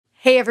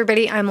Hey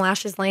everybody, I'm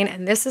Lashes Lane,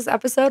 and this is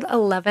episode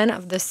 11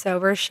 of the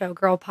Sober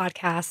Showgirl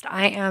podcast.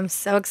 I am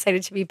so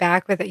excited to be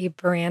back with a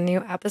brand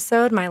new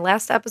episode. My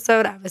last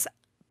episode, I was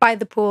by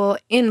the pool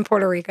in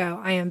Puerto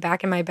Rico. I am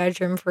back in my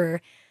bedroom for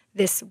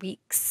this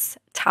week's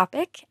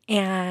topic,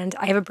 and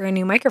I have a brand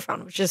new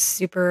microphone, which is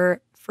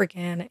super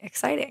freaking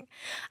exciting.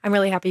 I'm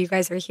really happy you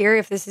guys are here.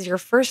 If this is your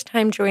first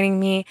time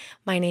joining me,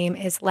 my name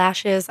is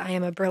Lashes. I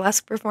am a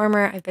burlesque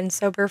performer. I've been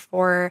sober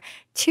for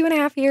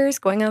 2.5 years,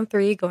 going on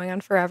 3, going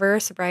on forever.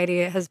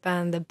 Sobriety has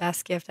been the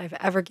best gift I've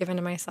ever given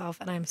to myself,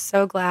 and I'm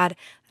so glad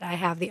that I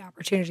have the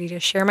opportunity to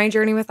share my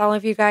journey with all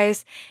of you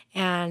guys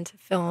and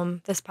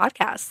film this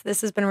podcast.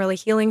 This has been really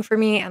healing for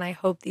me, and I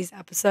hope these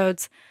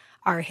episodes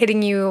are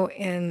hitting you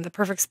in the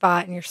perfect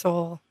spot in your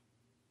soul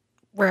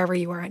wherever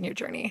you are on your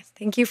journey.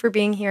 Thank you for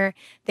being here.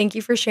 Thank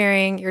you for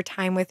sharing your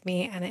time with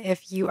me. And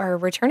if you are a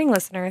returning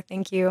listener,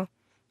 thank you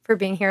for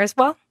being here as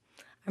well.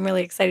 I'm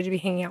really excited to be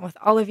hanging out with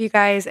all of you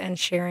guys and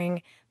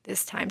sharing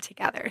this time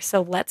together.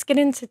 So let's get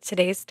into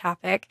today's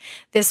topic.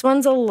 This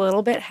one's a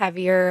little bit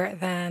heavier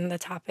than the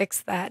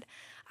topics that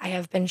I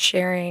have been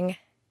sharing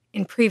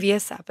in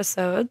previous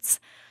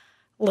episodes.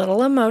 A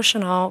little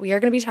emotional. We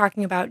are going to be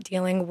talking about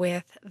dealing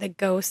with the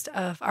ghost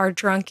of our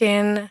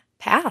drunken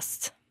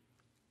past.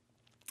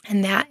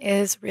 And that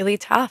is really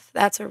tough.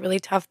 That's a really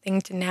tough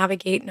thing to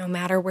navigate no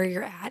matter where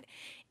you're at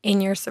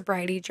in your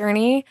sobriety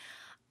journey.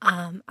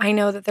 I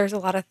know that there's a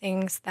lot of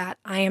things that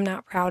I am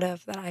not proud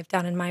of that I've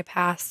done in my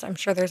past. I'm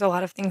sure there's a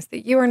lot of things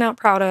that you are not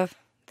proud of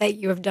that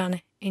you have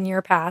done in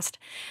your past.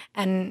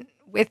 And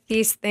with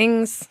these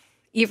things,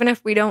 even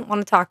if we don't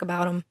want to talk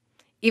about them,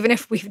 even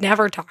if we've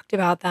never talked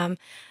about them,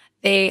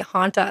 they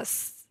haunt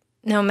us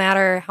no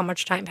matter how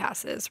much time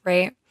passes,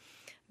 right?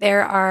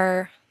 There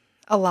are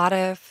a lot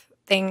of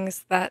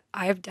things that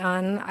I've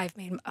done. I've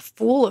made a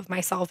fool of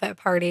myself at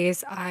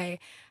parties. I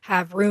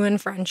have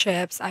ruined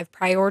friendships. I've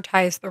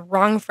prioritized the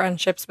wrong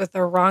friendships with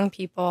the wrong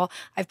people.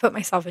 I've put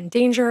myself in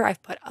danger.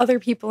 I've put other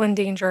people in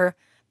danger.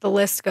 The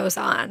list goes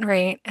on,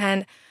 right?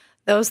 And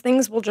those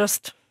things will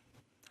just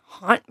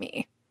haunt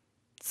me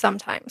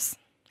sometimes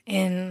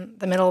in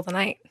the middle of the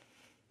night.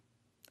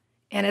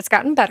 And it's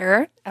gotten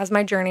better as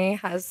my journey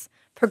has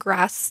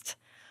progressed.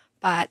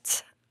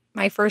 But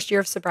my first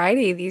year of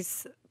sobriety,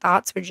 these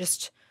thoughts would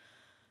just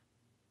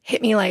hit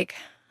me like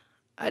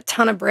a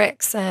ton of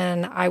bricks,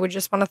 and I would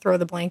just want to throw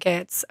the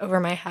blankets over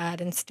my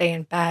head and stay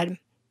in bed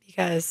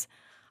because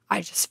I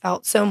just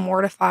felt so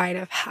mortified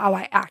of how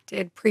I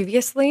acted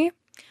previously.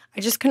 I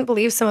just couldn't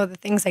believe some of the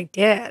things I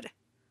did.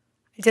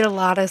 I did a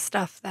lot of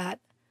stuff that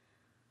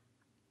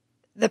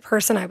the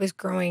person I was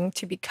growing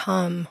to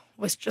become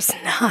was just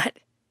not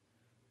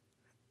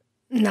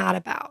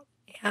about.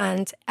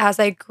 And as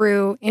I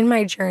grew in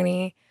my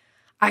journey,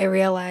 I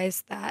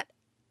realized that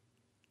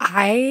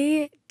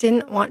I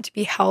didn't want to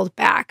be held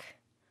back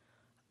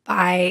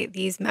by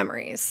these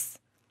memories.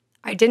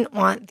 I didn't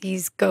want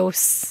these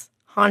ghosts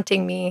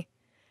haunting me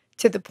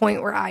to the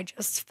point where I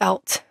just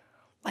felt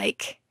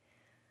like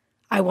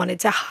I wanted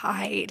to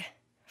hide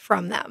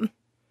from them.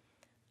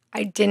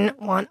 I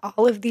didn't want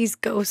all of these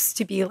ghosts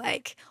to be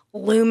like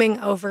looming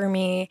over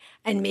me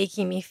and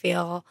making me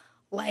feel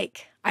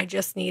like I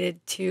just needed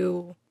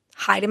to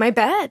hide in my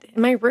bed,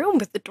 in my room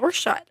with the door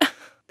shut.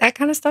 That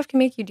kind of stuff can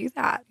make you do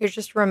that. You're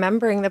just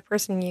remembering the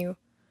person you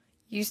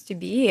used to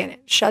be, and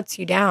it shuts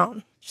you down.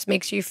 It just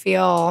makes you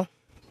feel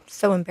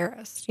so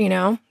embarrassed,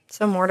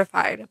 so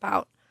mortified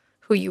about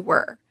who you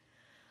were,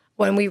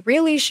 when we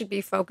really should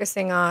be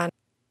focusing on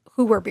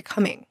who we're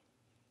becoming.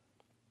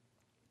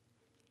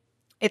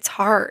 It's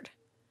hard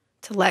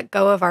to let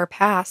go of our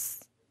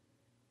past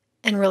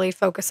and really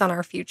focus on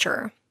our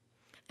future.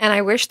 And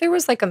I wish there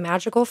was like a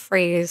magical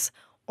phrase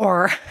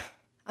or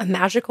a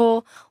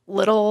magical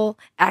little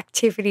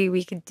activity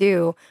we could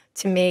do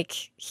to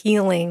make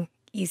healing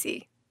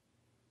easy.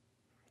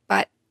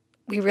 But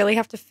we really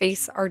have to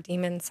face our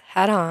demons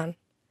head on,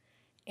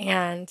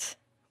 and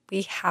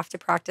we have to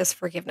practice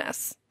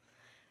forgiveness.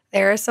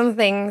 There are some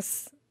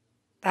things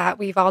that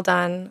we've all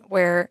done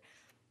where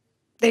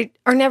they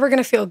are never going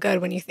to feel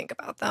good when you think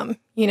about them.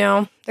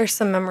 There's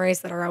some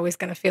memories that are always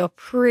going to feel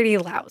pretty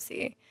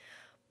lousy,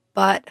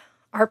 but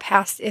our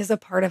past is a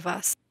part of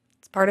us.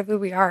 It's part of who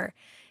we are.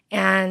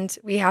 And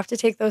we have to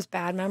take those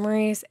bad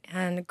memories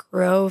and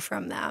grow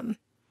from them.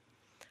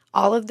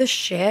 All of the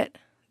shit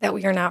that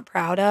we are not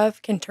proud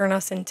of can turn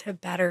us into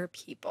better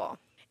people.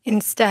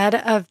 Instead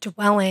of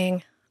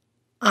dwelling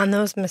on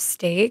those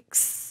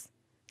mistakes,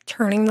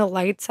 turning the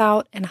lights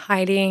out and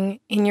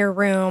hiding in your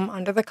room,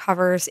 under the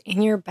covers,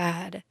 in your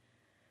bed,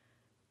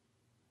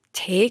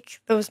 take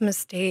those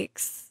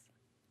mistakes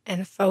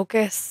and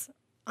focus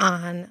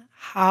on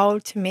how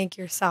to make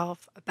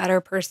yourself a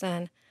better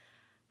person,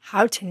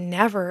 how to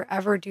never,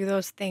 ever do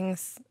those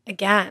things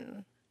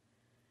again,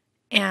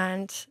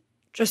 and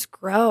just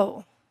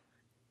grow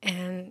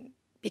and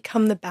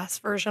become the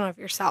best version of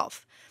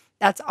yourself.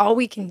 That's all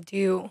we can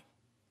do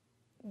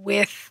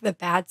with the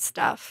bad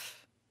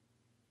stuff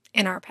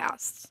in our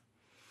past.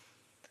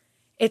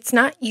 It's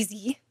not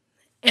easy.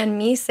 And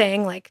me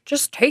saying, like,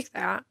 just take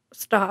that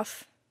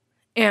stuff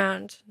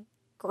and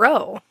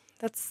grow.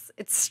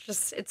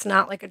 It's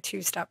not like a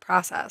two-step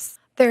process.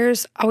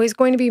 There's always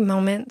going to be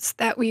moments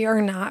that we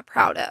are not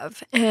proud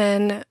of,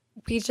 and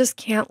we just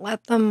can't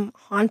let them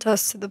haunt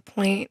us to the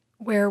point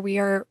where we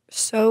are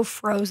so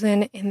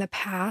frozen in the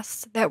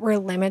past that we're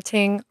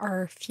limiting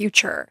our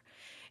future.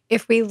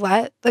 If we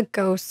let the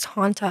ghosts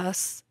haunt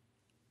us,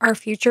 our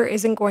future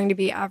isn't going to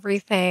be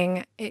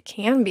everything it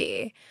can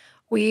be.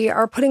 We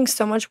are putting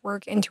so much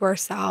work into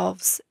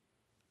ourselves.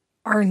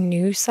 Our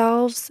new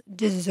selves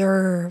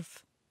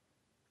deserve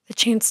the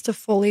chance to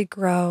fully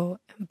grow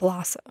and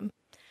blossom.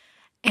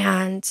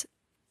 And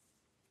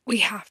we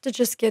have to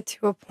just get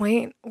to a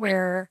point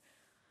where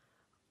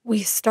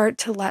we start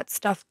to let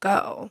stuff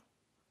go.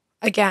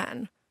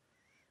 Again,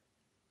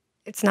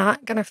 it's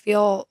not going to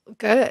feel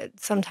good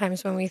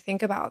sometimes when we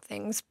think about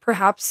things.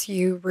 Perhaps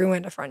you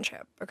ruined a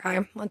friendship, okay?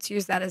 Let's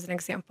use that as an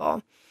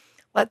example.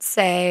 Let's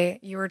say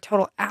you were a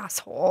total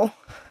asshole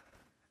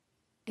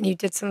and you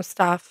did some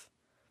stuff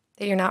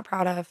that you're not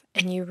proud of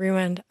and you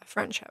ruined a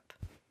friendship,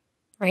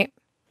 right?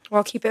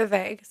 We'll keep it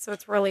vague so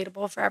it's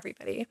relatable for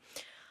everybody.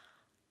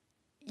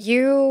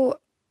 You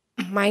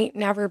might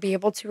never be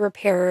able to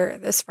repair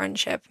this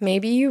friendship.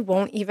 Maybe you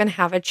won't even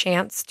have a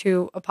chance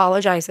to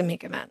apologize and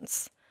make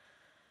amends.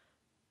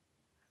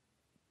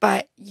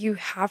 But you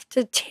have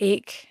to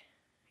take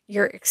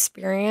your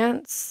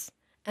experience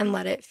and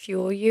let it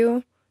fuel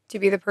you to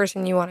be the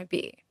person you want to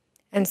be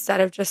instead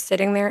of just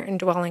sitting there and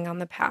dwelling on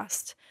the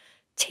past.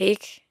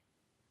 Take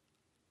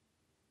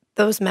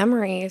those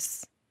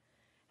memories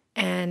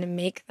and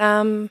make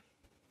them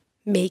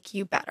make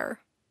you better.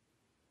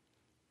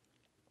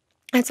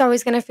 It's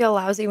always going to feel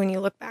lousy when you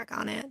look back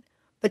on it,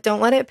 but don't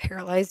let it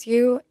paralyze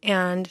you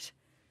and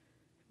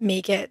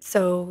make it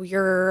so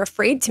you're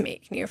afraid to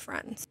make new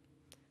friends.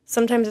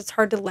 Sometimes it's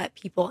hard to let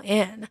people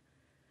in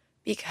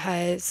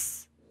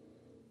because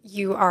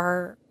you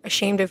are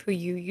ashamed of who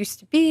you used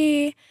to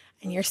be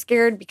and you're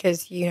scared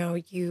because,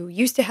 you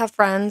used to have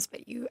friends,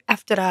 but you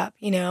effed it up,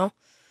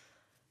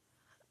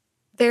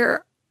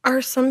 There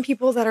are some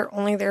people that are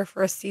only there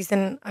for a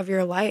season of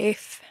your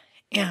life,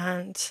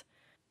 and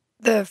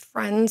the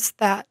friends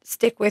that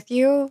stick with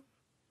you,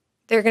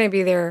 they're going to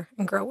be there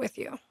and grow with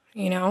you,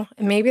 And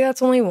maybe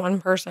that's only one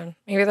person.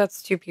 Maybe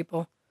that's two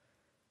people.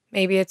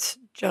 Maybe it's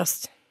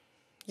just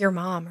your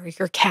mom or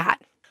your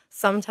cat.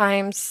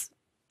 Sometimes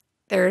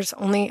there's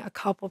only a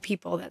couple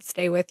people that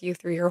stay with you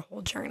through your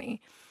whole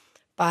journey,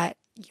 but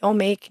you'll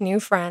make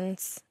new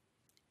friends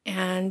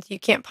and you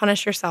can't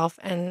punish yourself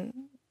and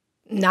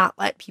not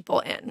let people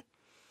in.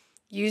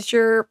 Use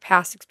your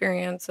past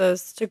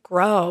experiences to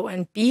grow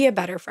and be a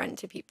better friend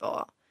to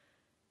people.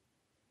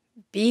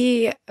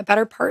 Be a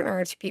better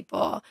partner to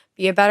people.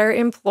 Be a better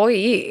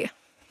employee.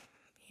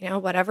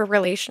 Whatever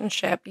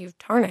relationship you've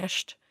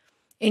tarnished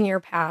in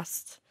your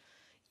past,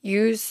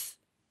 use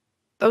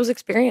those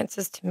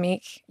experiences to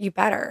make you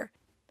better.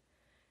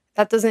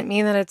 That doesn't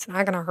mean that it's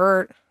not going to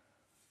hurt.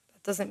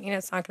 That doesn't mean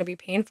it's not going to be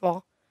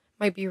painful.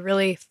 It might be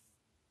really,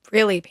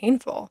 really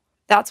painful.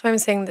 That's why I'm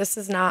saying this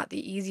is not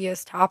the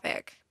easiest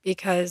topic,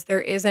 because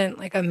there isn't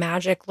like a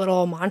magic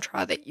little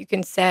mantra that you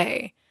can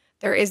say.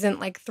 There isn't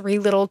like 3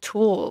 little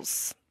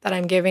tools that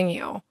I'm giving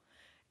you.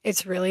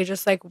 It's really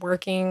just like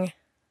working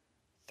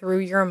through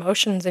your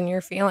emotions and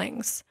your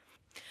feelings.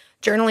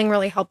 Journaling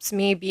really helps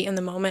me be in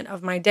the moment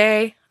of my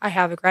day. I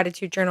have a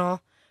gratitude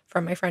journal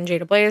from my friend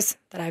Jada Blaze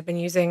that I've been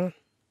using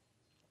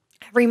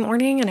every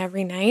morning and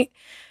every night.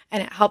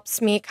 And it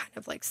helps me kind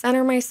of like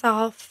center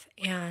myself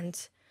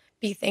and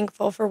be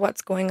thankful for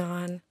what's going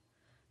on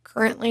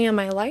currently in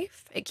my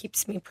life. It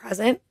keeps me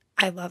present.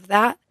 I love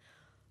that.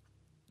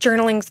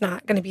 Journaling's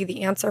not going to be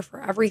the answer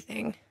for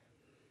everything,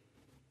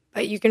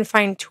 but you can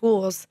find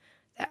tools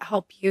that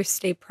help you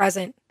stay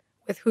present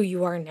with who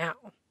you are now.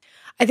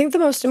 I think the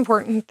most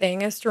important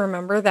thing is to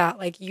remember that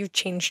like you've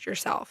changed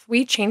yourself.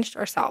 We changed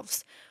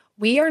ourselves.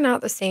 We are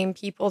not the same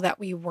people that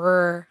we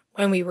were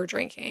when we were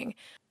drinking.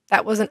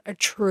 That wasn't a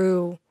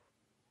true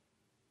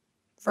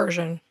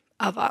version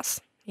of us,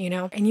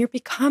 and you're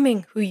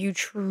becoming who you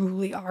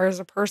truly are as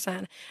a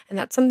person. And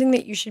that's something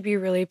that you should be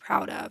really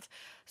proud of.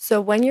 So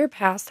when your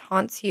past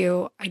haunts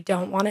you, I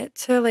don't want it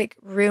to like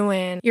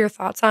ruin your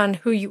thoughts on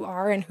who you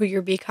are and who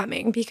you're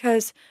becoming,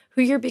 because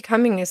who you're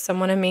becoming is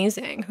someone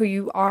amazing. Who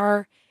you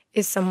are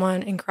is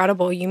someone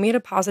incredible. You made a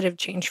positive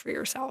change for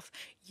yourself.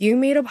 You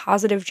made a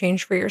positive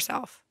change for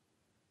yourself.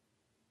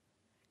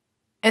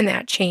 And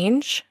that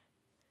change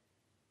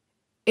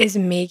is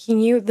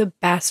making you the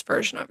best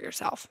version of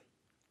yourself.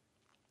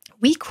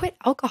 We quit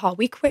alcohol.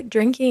 We quit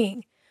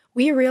drinking.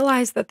 We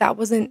realized that that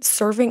wasn't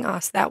serving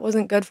us. That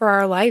wasn't good for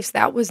our lives.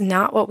 That was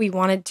not what we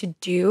wanted to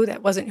do.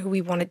 That wasn't who we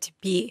wanted to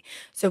be.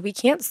 So we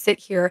can't sit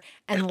here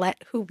and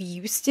let who we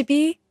used to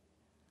be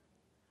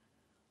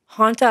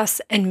haunt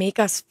us and make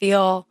us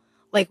feel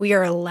like we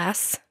are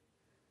less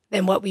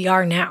than what we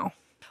are now.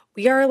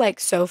 We are like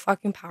so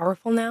fucking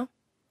powerful now.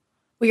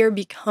 We are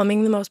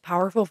becoming the most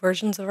powerful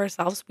versions of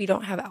ourselves. We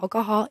don't have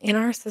alcohol in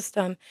our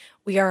system.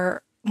 We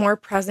are more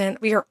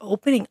present. We are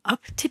opening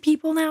up to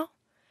people now.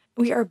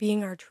 We are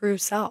being our true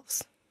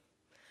selves.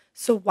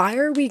 So why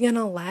are we going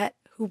to let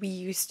who we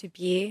used to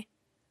be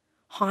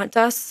haunt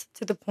us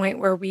to the point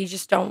where we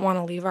just don't want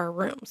to leave our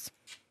rooms?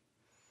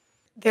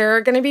 There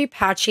are going to be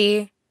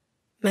patchy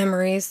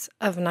memories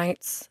of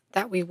nights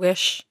that we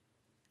wish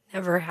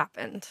never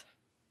happened.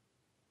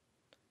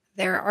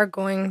 There are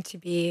going to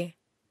be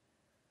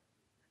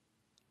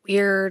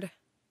weird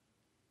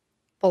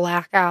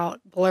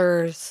blackout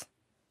blurs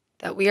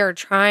that we are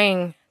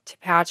trying to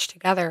patch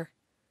together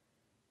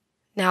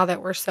now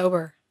that we're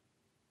sober.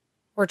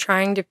 We're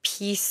trying to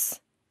piece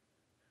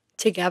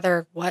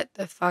together what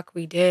the fuck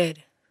we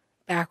did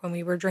back when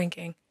we were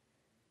drinking.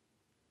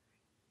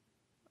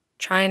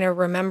 Trying to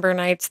remember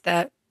nights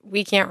that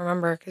we can't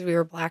remember because we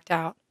were blacked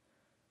out.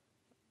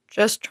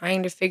 Just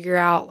trying to figure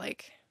out,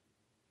 like,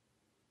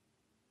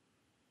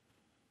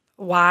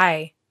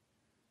 why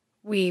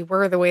we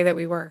were the way that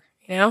we were,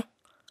 you know?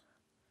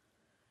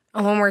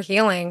 And when we're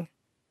healing,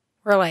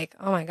 we're like,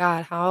 oh my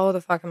God, how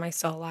the fuck am I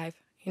still alive?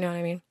 You know what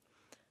I mean?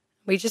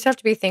 We just have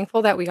to be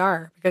thankful that we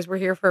are, because we're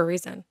here for a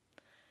reason.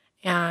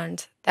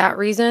 And that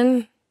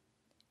reason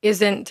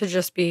isn't to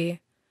just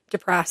be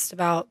depressed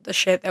about the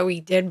shit that we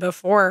did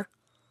before.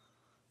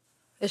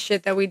 The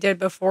shit that we did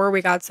before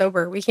we got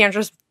sober. We can't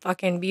just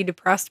fucking be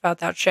depressed about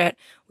that shit.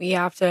 We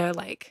have to,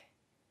 like,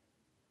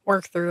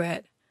 work through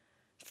it,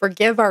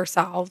 forgive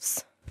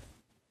ourselves,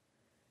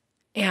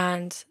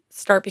 and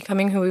start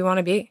becoming who we want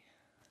to be.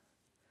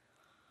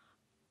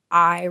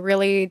 I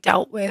really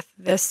dealt with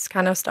this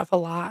kind of stuff a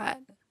lot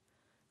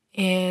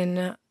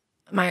in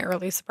my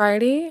early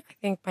sobriety. I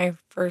think my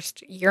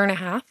first year and a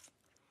half,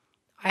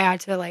 I had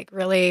to, like,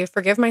 really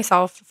forgive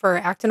myself for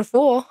acting a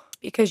fool,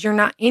 because you're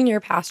not in your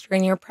past, you're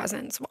in your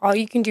present. So all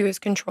you can do is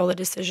control the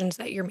decisions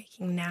that you're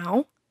making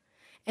now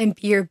and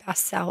be your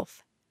best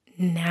self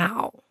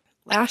now.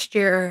 Last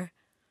year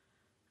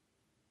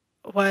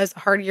was a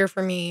hard year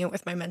for me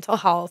with my mental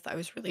health. I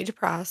was really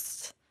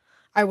depressed.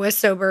 I was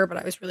sober, but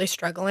I was really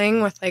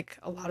struggling with, like,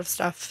 a lot of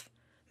stuff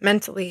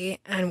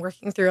mentally and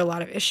working through a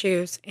lot of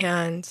issues,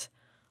 and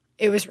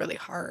it was really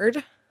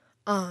hard.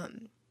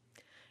 And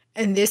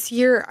this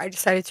year I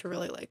decided to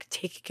really, like,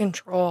 take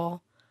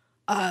control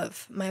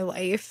of my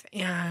life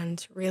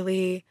and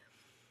really,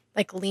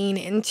 like, lean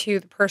into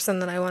the person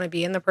that I want to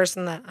be and the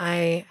person that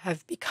I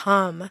have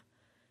become,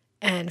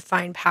 and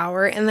find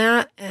power in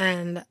that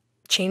and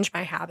change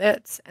my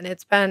habits. And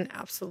it's been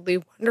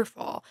absolutely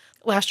wonderful.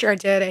 Last year I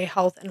did a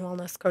health and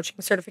wellness coaching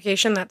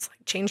certification that's,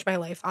 like, changed my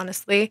life,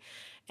 honestly.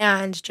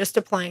 And just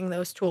applying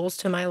those tools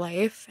to my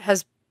life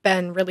has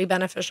been really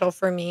beneficial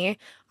for me.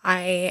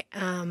 I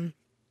am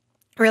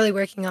really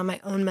working on my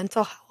own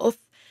mental health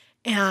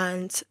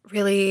and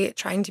really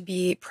trying to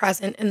be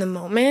present in the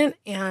moment.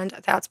 And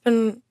that's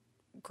been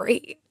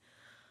great.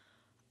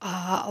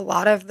 A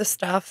lot of the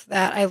stuff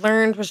that I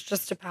learned was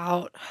just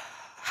about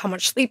how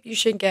much sleep you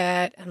should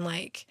get, and,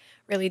 like,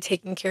 really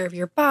taking care of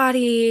your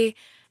body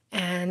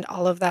and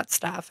all of that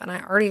stuff. And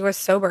I already was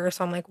sober.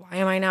 So I'm like, why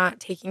am I not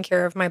taking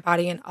care of my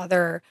body in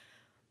other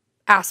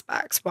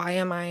aspects? Why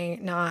am I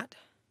not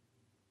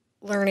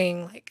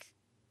learning, like,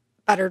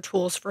 better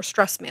tools for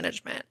stress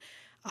management?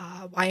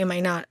 Why am I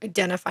not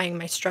identifying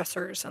my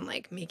stressors and,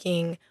 like,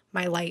 making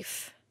my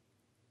life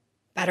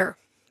better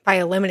by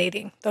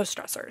eliminating those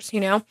stressors, you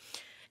know?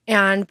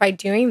 And by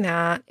doing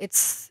that,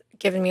 it's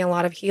given me a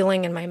lot of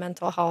healing in my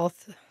mental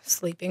health,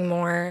 sleeping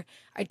more,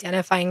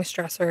 identifying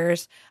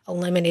stressors,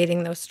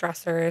 eliminating those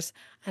stressors.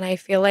 And I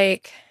feel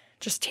like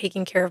just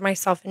taking care of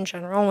myself in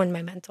general and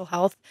my mental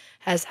health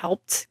has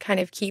helped kind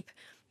of keep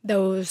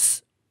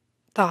those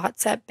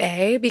thoughts at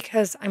bay,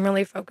 because I'm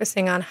really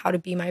focusing on how to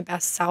be my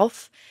best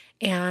self.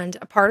 And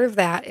a part of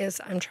that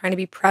is I'm trying to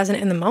be present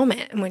in the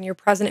moment. And when you're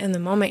present in the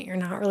moment, you're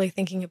not really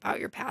thinking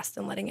about your past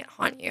and letting it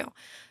haunt you.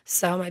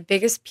 So my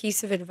biggest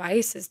piece of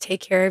advice is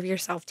take care of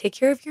yourself. Take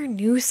care of your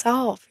new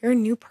self. You're a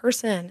new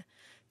person.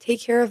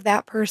 Take care of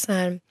that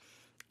person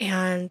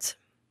and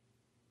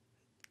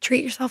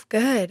treat yourself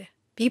good.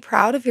 Be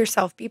proud of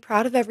yourself. Be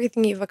proud of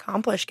everything you've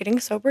accomplished.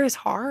 Getting sober is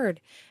hard,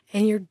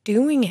 and you're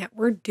doing it.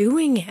 We're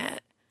doing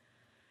it.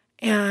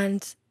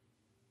 And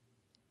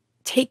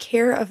take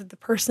care of the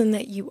person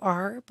that you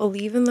are.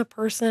 Believe in the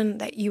person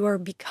that you are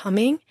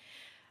becoming.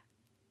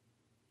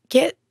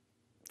 Get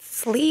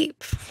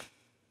sleep.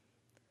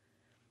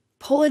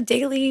 Pull a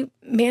daily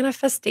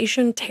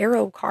manifestation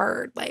tarot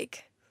card.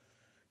 Like,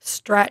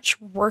 stretch,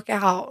 work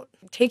out.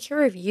 Take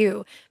care of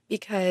you,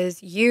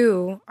 because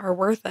you are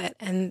worth it.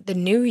 And the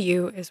new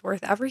you is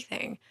worth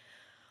everything.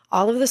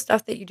 All of the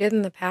stuff that you did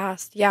in the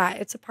past, yeah,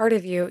 it's a part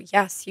of you.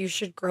 Yes, you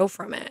should grow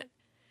from it.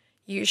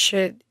 You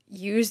should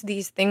use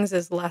these things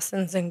as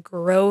lessons and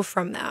grow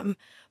from them.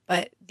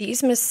 But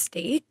these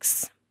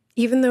mistakes,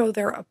 even though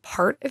they're a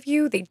part of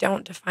you, they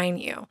don't define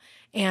you.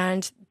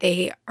 And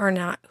they are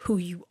not who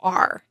you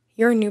are.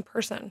 You're a new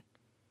person.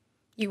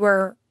 You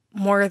are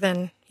more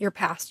than your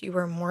past. You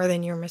are more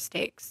than your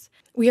mistakes.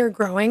 We are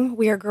growing.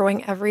 We are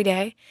growing every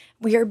day.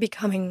 We are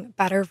becoming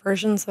better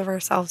versions of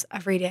ourselves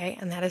every day.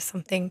 And that is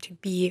something to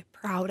be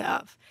proud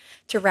of.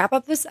 To wrap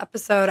up this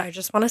episode, I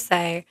just want to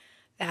say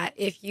that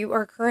if you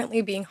are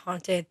currently being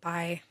haunted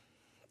by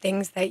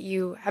things that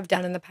you have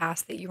done in the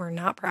past that you are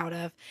not proud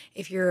of,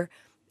 if your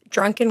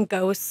drunken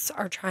ghosts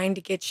are trying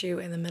to get you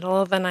in the middle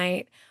of the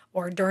night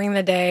or during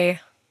the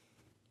day,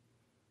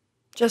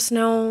 just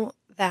know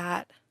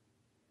that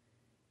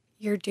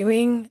you're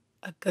doing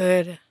a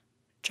good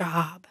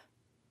job.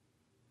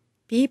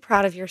 Be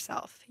proud of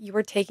yourself. You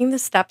are taking the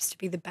steps to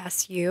be the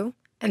best you,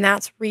 and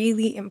that's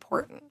really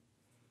important.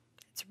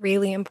 It's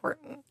really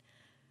important.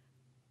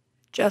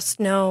 Just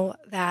know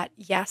that,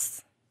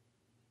 yes,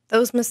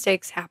 those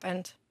mistakes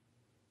happened.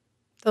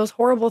 Those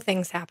horrible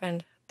things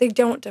happened. They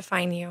don't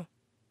define you.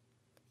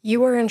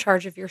 You are in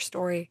charge of your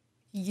story.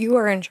 You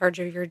are in charge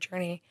of your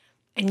journey.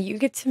 And you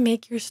get to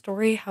make your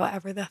story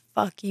however the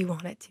fuck you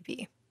want it to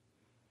be.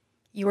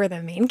 You are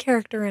the main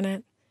character in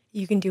it.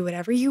 You can do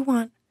whatever you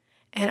want.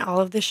 And all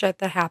of the shit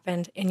that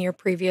happened in your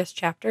previous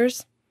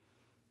chapters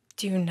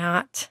do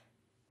not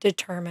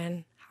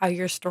determine how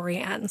your story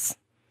ends.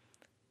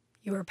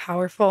 You are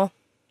powerful.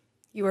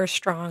 You are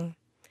strong.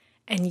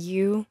 And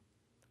you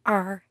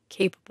are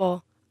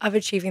capable of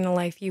achieving the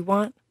life you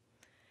want.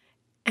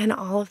 And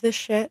all of this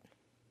shit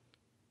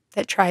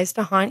that tries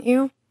to haunt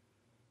you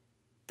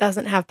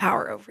doesn't have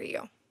power over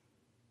you.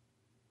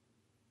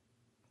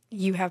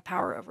 You have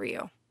power over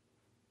you.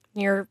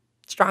 You're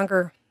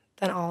stronger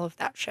than all of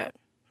that shit.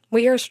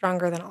 We are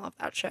stronger than all of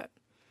that shit.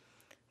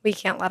 We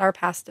can't let our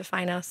past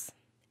define us,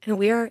 and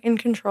we are in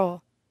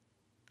control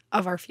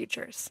of our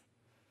futures.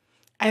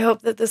 I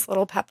hope that this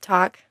little pep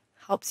talk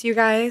helps you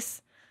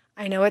guys.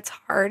 I know it's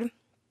hard,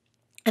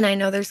 and I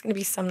know there's going to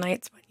be some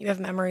nights when you have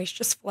memories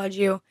just flood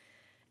you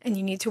and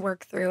you need to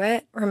work through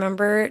it.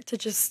 Remember to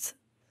just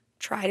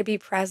try to be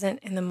present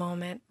in the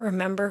moment.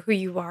 Remember who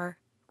you are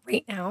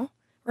right now.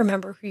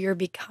 Remember who you're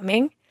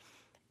becoming.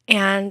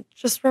 And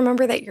just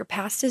remember that your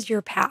past is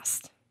your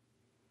past.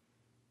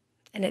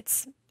 And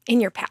it's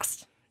in your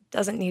past. It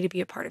doesn't need to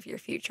be a part of your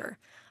future.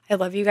 I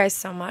love you guys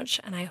so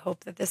much, and I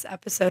hope that this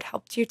episode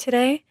helped you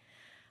today.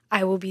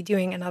 I will be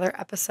doing another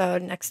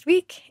episode next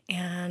week,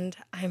 and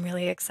I'm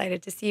really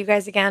excited to see you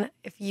guys again.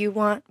 If you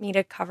want me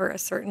to cover a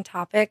certain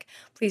topic,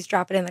 please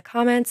drop it in the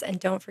comments,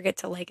 and don't forget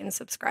to like and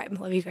subscribe.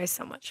 Love you guys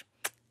so much.